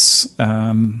 perseverance,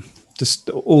 just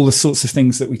all the sorts of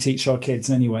things that we teach our kids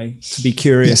anyway. To be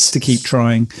curious, to keep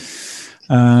trying.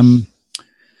 Would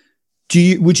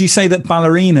you say that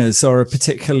ballerinas are a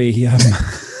particularly good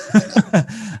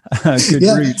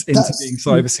route into being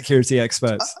cybersecurity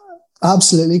experts?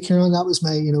 Absolutely, Kieran. That was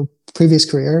my previous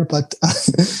career, but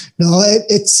no,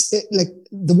 it's like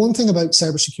the one thing about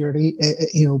cybersecurity.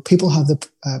 People have the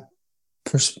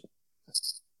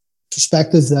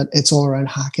perspective that it's all around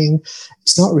hacking.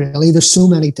 It's not really. There's so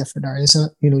many different areas in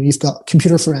it. You've got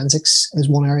computer forensics as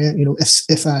one area.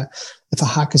 If a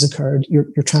hack has occurred, you're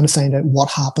trying to find out what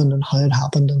happened and how it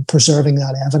happened and preserving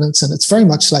that evidence. And it's very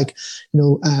much like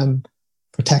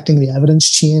protecting the evidence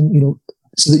chain.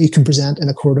 So that you can present in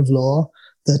a court of law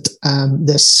that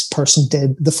this person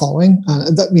did the following.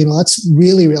 That's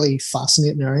really, really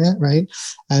fascinating area, right?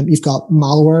 You've got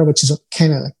malware, which is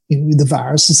kind of like the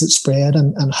viruses that spread,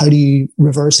 and how do you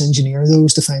reverse engineer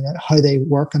those to find out how they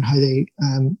work and how they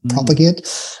propagate.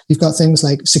 You've got things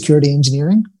like security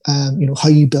engineering, how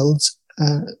you build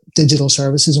digital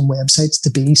services and websites to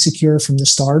be secure from the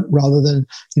start, rather than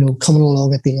coming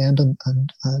along at the end and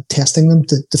testing them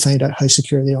to find out how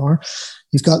secure they are.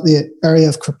 You've got the area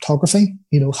of cryptography.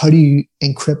 How do you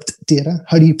encrypt data?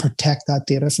 How do you protect that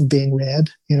data from being read?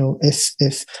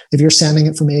 If you're sending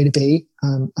it from A to B,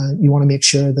 you want to make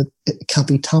sure that it can't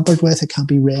be tampered with, it can't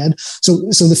be read. So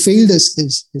the field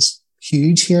is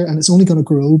huge here, and it's only going to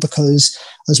grow because,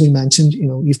 as we mentioned,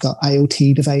 you've got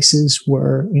IoT devices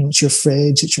where it's your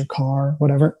fridge, it's your car,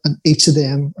 whatever, and each of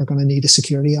them are going to need a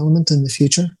security element in the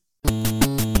future.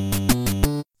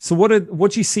 So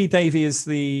what do you see, Davey, as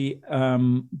the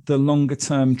longer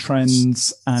term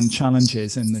trends and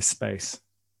challenges in this space?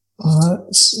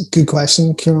 Good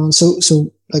question, Kieran.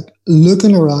 So like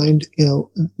looking around,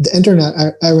 the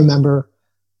internet, I remember,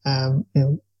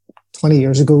 20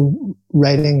 years ago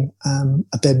writing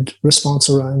a bid response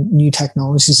around new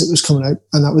technologies that was coming out,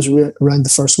 and that was around the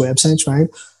first websites, right?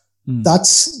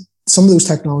 That's some of those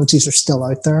technologies are still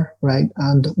out there, right?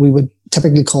 And we would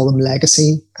typically call them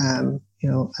legacy,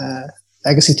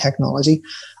 legacy technology,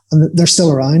 and they're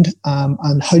still around.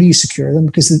 And how do you secure them?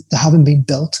 Because they haven't been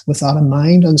built with that in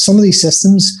mind. And some of these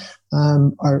systems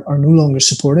are no longer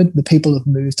supported. The people have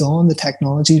moved on, the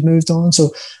technology's moved on.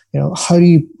 So, how do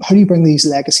you bring these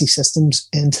legacy systems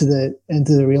into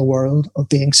the real world of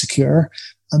being secure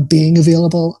and being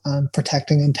available and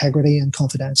protecting integrity and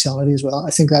confidentiality as well?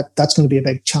 I think that's going to be a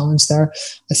big challenge there.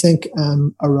 I think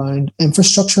around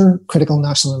infrastructure, critical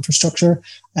national infrastructure,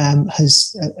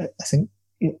 has, I think,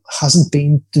 hasn't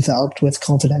been developed with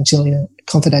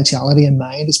confidentiality in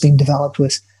mind. It's been developed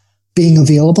with being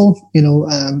available,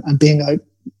 and being out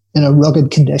in a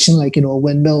rugged condition, like, a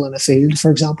windmill in a field, for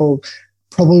example,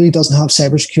 probably doesn't have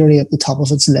cybersecurity at the top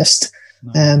of its list.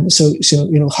 No. So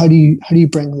how do you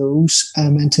bring those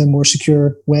into a more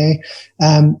secure way?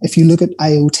 If you look at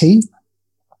IoT,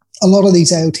 a lot of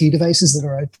these IoT devices that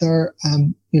are out there,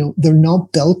 they're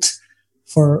not built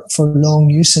for long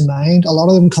use in mind. A lot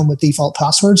of them come with default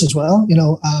passwords as well,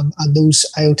 and those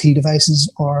IoT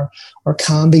devices are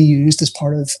can be used as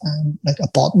part of like a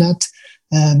botnet.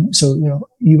 So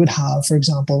you would have, for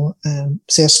example,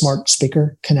 say a smart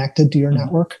speaker connected to your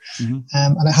network, and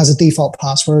it has a default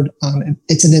password, and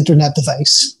it's an internet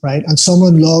device, right? And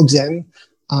someone logs in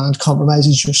and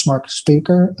compromises your smart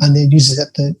speaker, and then uses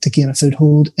it to gain a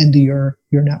foothold into your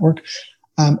network,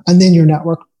 and then your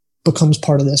network becomes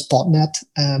part of this botnet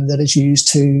that is used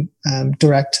to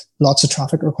direct lots of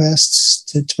traffic requests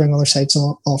to bring other sites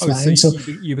offline. So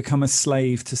you become a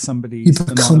slave to somebody. You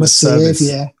become a slave, service.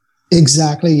 Yeah,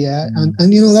 exactly, yeah, and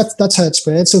that's how it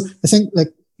spread. So I think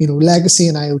legacy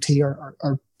and IoT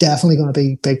are definitely going to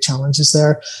be big challenges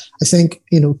there. I think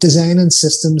designing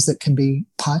systems that can be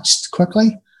patched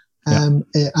quickly. And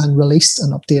released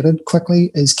and updated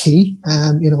quickly is key.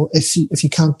 If you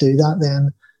can't do that,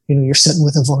 then you're sitting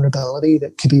with a vulnerability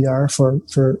that could be there for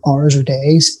hours or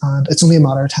days, and it's only a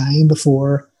matter of time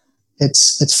before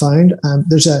it's found.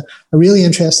 There's a really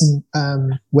interesting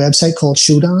website called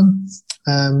Shodan,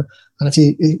 and if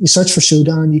you search for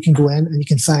Shodan, you can go in and you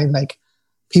can find like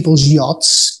people's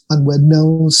yachts and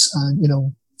windmills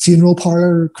and funeral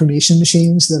parlor cremation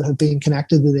machines that have been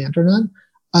connected to the internet,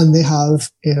 and they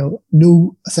have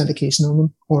no authentication on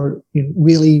them, or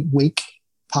really weak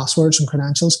passwords and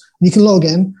credentials. And you can log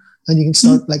in and you can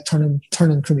start like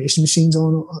turning cremation machines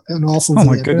on and off over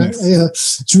the internet.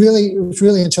 It's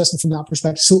really interesting from that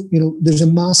perspective. So there's a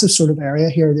massive sort of area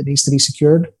here that needs to be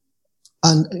secured,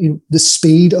 and the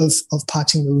speed of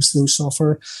patching those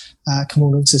software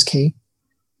components is key.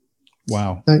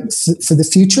 Wow. Now, for the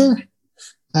future,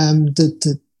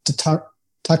 to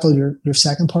tackle your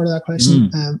second part of that question,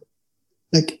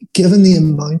 given the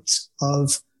amount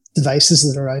of devices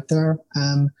that are out there,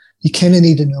 you kind of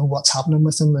need to know what's happening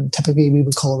with them, and typically we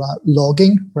would call that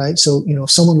logging, right? So if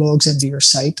someone logs into your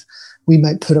site, we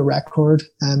might put a record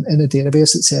in a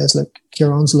database that says, look,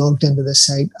 Kieran's logged into this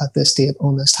site at this date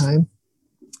on this time.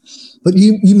 But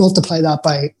you multiply that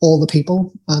by all the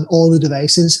people and all the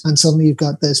devices, and suddenly you've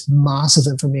got this massive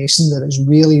information that is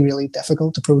really, really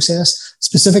difficult to process,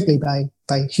 specifically by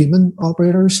human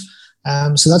operators.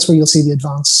 So that's where you'll see the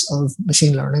advance of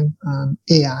machine learning and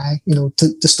AI,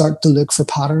 to start to look for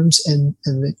patterns in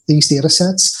these data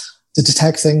sets to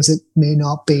detect things that may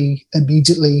not be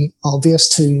immediately obvious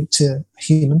to a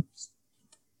human.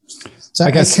 So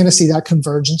I kind of see that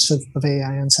convergence of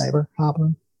AI and cyber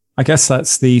happening. I guess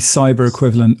that's the cyber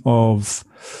equivalent of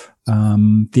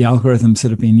the algorithms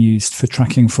that have been used for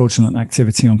tracking fraudulent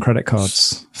activity on credit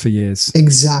cards for years.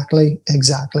 Exactly. That's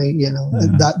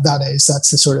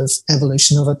the sort of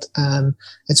evolution of it.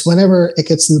 It's whenever it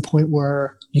gets to the point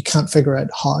where you can't figure out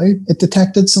how it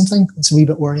detected something, it's a wee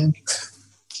bit worrying.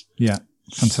 Yeah,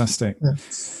 fantastic. Yeah.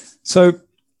 So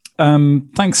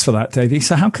thanks for that, Davey.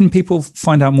 So how can people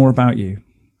find out more about you?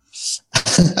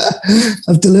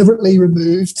 I've deliberately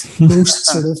removed most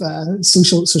sort of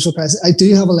social presence. I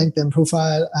do have a LinkedIn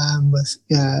profile with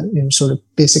sort of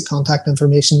basic contact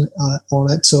information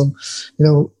on it. So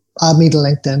add me to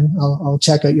LinkedIn. I'll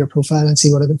check out your profile and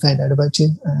see what I can find out about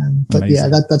you. But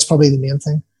amazing. Yeah, that's probably the main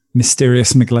thing.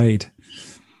 Mysterious McGlade.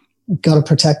 Got to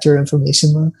protect your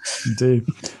information, man. You do.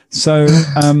 So,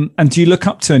 and do you look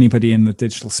up to anybody in the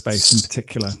digital space in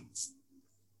particular?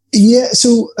 Yeah,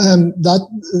 so the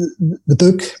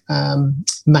book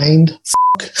Mind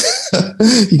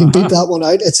you can beat that one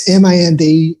out. It's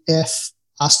MINDF*CK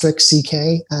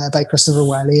by Christopher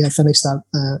Wiley. I finished that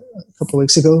a couple of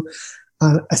weeks ago,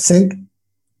 and I think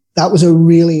that was a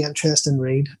really interesting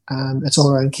read. It's all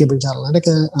around Cambridge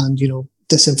Analytica and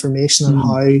disinformation and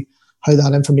how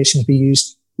that information can be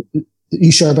used.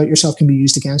 You share about yourself can be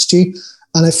used against you.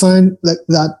 And I found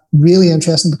that really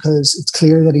interesting because it's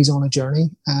clear that he's on a journey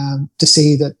to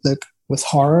see that, with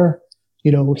horror,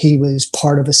 he was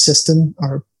part of a system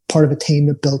or part of a team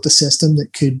that built a system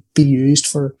that could be used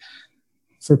for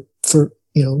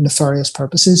nefarious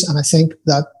purposes. And I think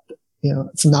that,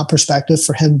 from that perspective,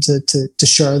 for him to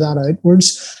share that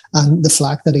outwards and the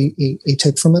flack that he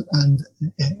took from it, and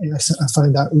I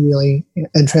find that really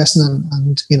interesting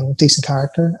and decent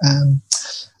character.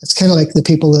 it's kind of like the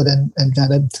people that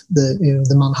invented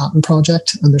the Manhattan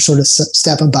Project, and they're sort of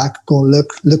stepping back, going,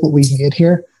 look what we made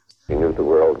here. We knew the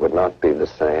world would not be the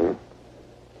same.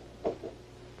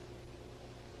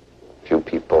 Few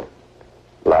people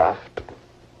laughed.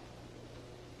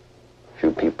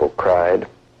 Few people cried.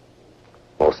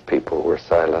 Most people were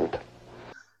silent.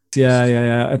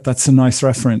 Yeah. That's a nice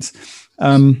reference.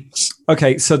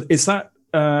 Okay, so is that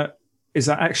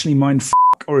actually mind f***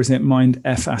 or is it mind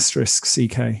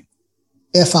F***CK?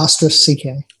 F***CK.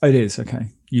 Oh, it is, okay.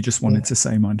 You just wanted to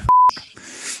say mind f***.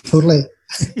 Totally.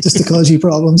 Just to cause you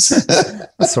problems.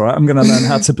 That's all right. I'm going to learn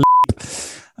how to bleep.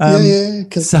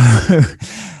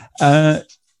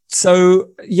 So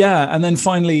yeah, and then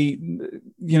finally,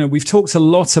 we've talked a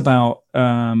lot about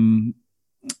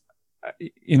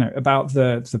about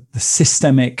the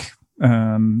systemic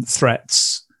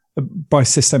threats. By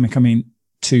systemic, I mean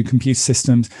to computer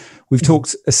systems. We've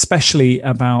talked especially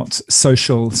about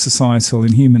social, societal,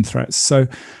 and human threats. So,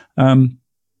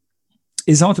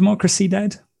 is our democracy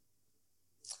dead?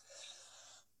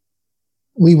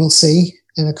 We will see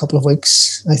in a couple of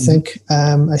weeks. I think.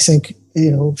 I think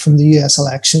from the US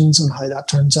elections and how that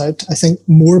turns out, I think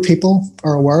more people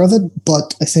are aware of it,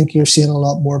 but I think you're seeing a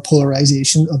lot more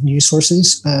polarization of news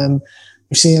sources. You're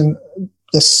seeing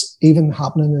this even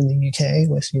happening in the UK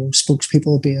with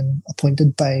spokespeople being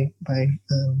appointed by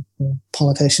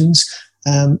politicians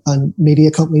and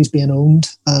media companies being owned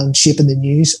and shaping the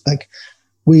news. Like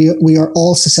we are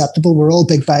all susceptible. We're all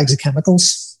big bags of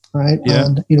chemicals, right? Yeah.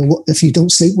 And if you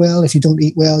don't sleep well, if you don't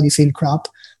eat well, you feel crap.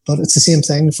 But it's the same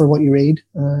thing for what you read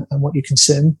and what you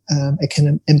consume. It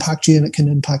can impact you, and it can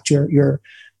impact your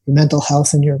mental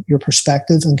health and your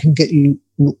perspective, and can get you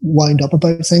wound up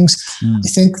about things. I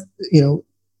think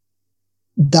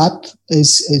that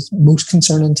is most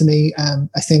concerning to me.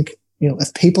 I think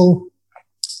if people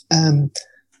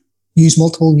use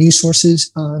multiple news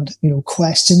sources and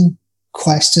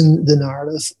question the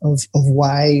narrative of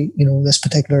why this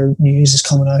particular news is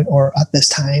coming out or at this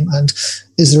time, and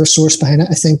is there a source behind it?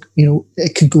 I think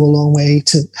it could go a long way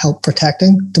to help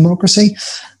protecting democracy.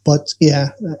 But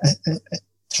yeah,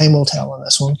 time will tell on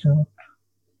this one.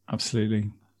 Absolutely.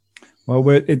 Well,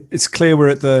 it's clear we're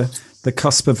at the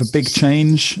cusp of a big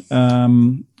change,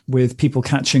 with people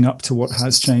catching up to what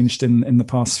has changed in the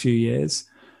past few years.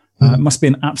 It must be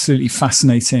an absolutely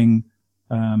fascinating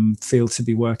field to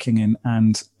be working in,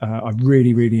 and I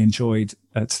really, really enjoyed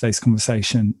today's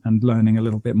conversation and learning a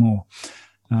little bit more.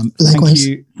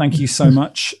 Thank you so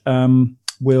much.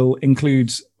 We'll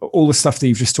include all the stuff that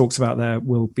you've just talked about there.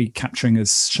 We'll be capturing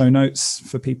as show notes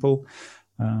for people.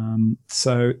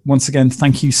 So once again,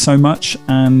 thank you so much,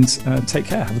 and take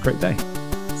care. Have a great day.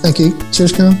 Thank you.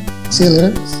 Cheers, Carl. See you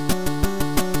later.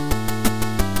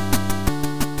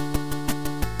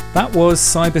 That was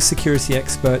cybersecurity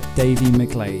expert Davey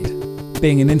McGlade.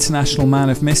 Being an international man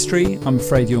of mystery, I'm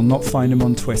afraid you'll not find him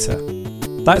on Twitter.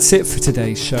 That's it for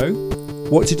today's show.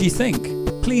 What did you think?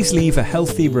 Please leave a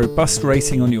healthy, robust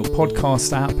rating on your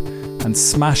podcast app and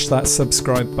smash that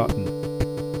subscribe button.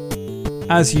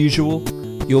 As usual,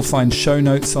 you'll find show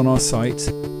notes on our site,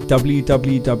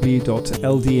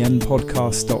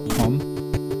 www.ldnpodcast.com,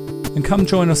 and come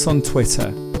join us on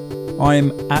Twitter.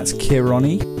 I'm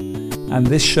 @Kironi, and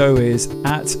this show is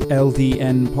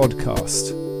 @LDN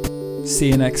Podcast. See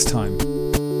you next time.